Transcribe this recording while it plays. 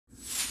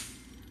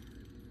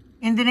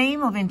In the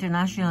name of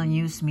International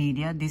News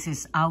Media, this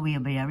is Awi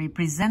Abayari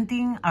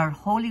presenting our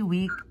Holy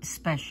Week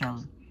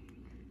special,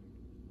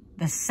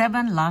 The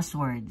 7 Last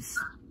Words.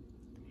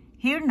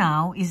 Here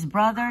now is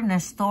Brother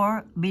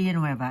Nestor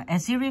Villanueva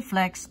as he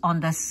reflects on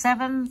the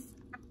 7th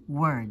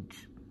word.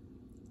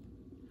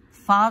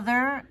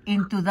 Father,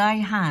 into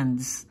thy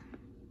hands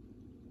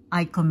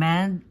I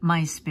commend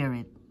my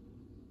spirit.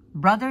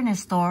 Brother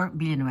Nestor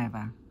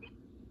Villanueva.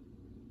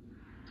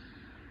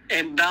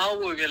 And now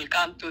we will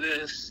come to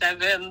the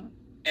 7th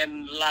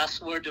and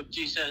last word of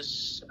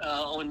Jesus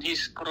on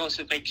his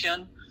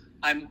crucifixion.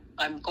 I'm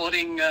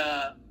quoting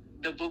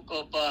the book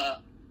of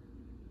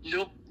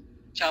Luke,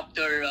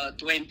 chapter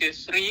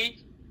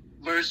 23,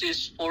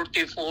 verses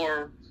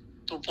 44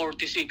 to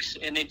 46,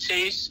 and it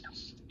says,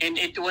 "And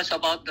it was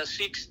about the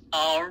 6th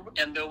hour,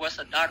 and there was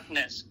a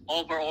darkness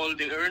over all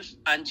the earth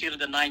until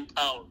the 9th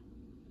hour.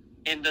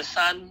 And the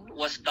sun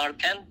was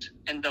darkened,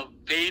 and the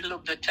veil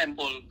of the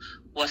temple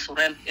was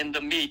rent in the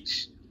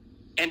midst.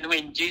 And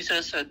when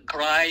Jesus had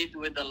cried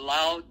with a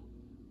loud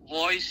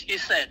voice, he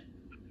said,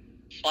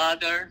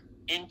 Father,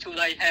 into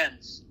thy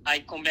hands I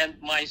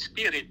commend my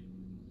spirit.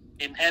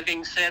 And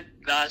having said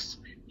thus,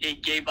 he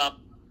gave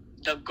up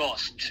the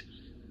ghost."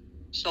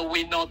 So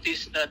we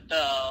notice that,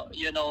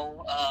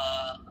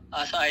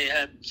 as I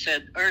had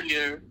said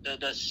earlier,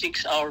 the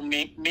 6th hour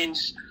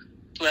means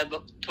 12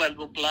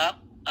 o'clock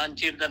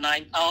until the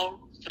 9th hour,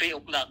 3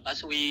 o'clock.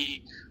 As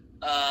we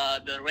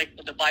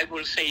the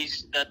Bible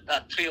says that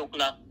at 3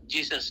 o'clock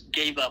Jesus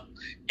gave up,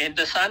 and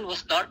the sun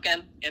was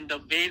darkened, and the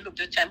veil of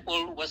the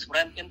temple was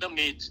rent in the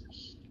midst.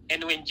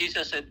 And when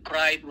Jesus had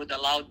cried with a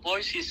loud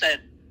voice, he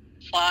said,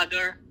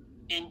 Father,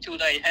 into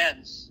thy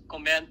hands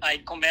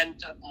I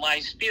commend my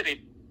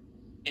spirit.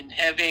 And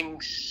having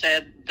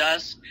said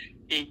thus,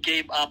 he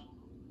gave up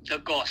the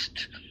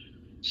ghost.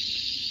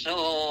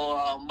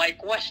 So my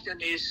question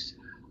is,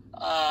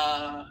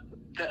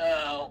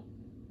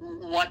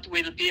 what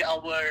will be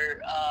our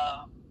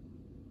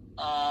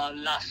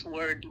last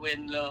word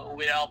when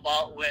we're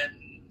about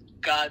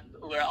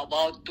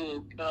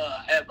to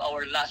have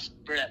our last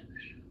breath?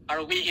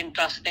 Are we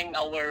entrusting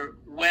our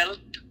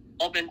wealth?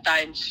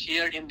 Oftentimes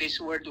here in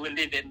this world we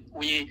live in,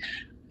 we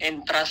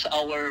entrust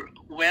our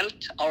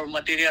wealth, our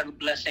material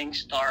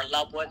blessings to our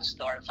loved ones,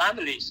 to our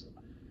families,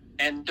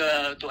 and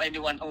to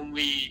anyone whom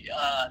we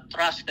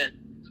trusted.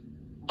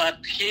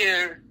 But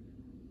here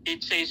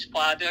it says,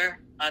 Father,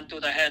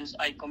 unto the hands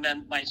I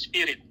commend my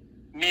spirit,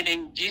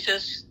 meaning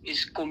Jesus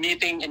is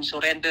committing and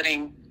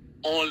surrendering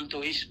all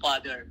to his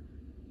Father.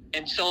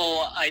 And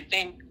so I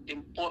think the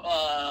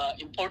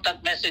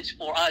important message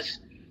for us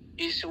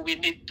is we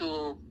need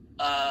to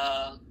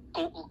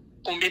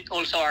commit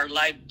also our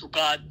life to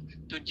God,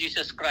 to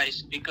Jesus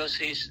Christ, because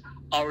he's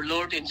our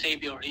Lord and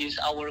Savior. He's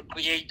our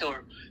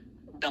Creator.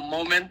 The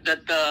moment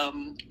that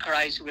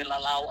Christ will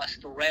allow us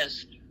to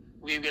rest,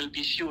 we will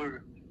be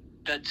sure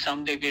that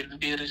someday we'll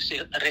be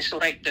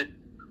resurrected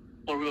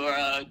for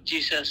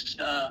Jesus'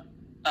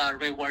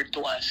 reward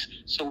to us.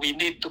 So we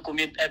need to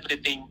commit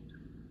everything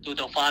to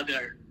the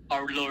Father,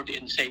 our Lord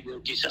and Savior,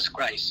 Jesus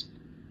Christ.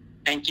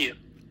 Thank you.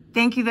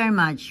 Thank you very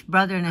much,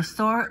 Brother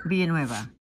Nestor Villanueva.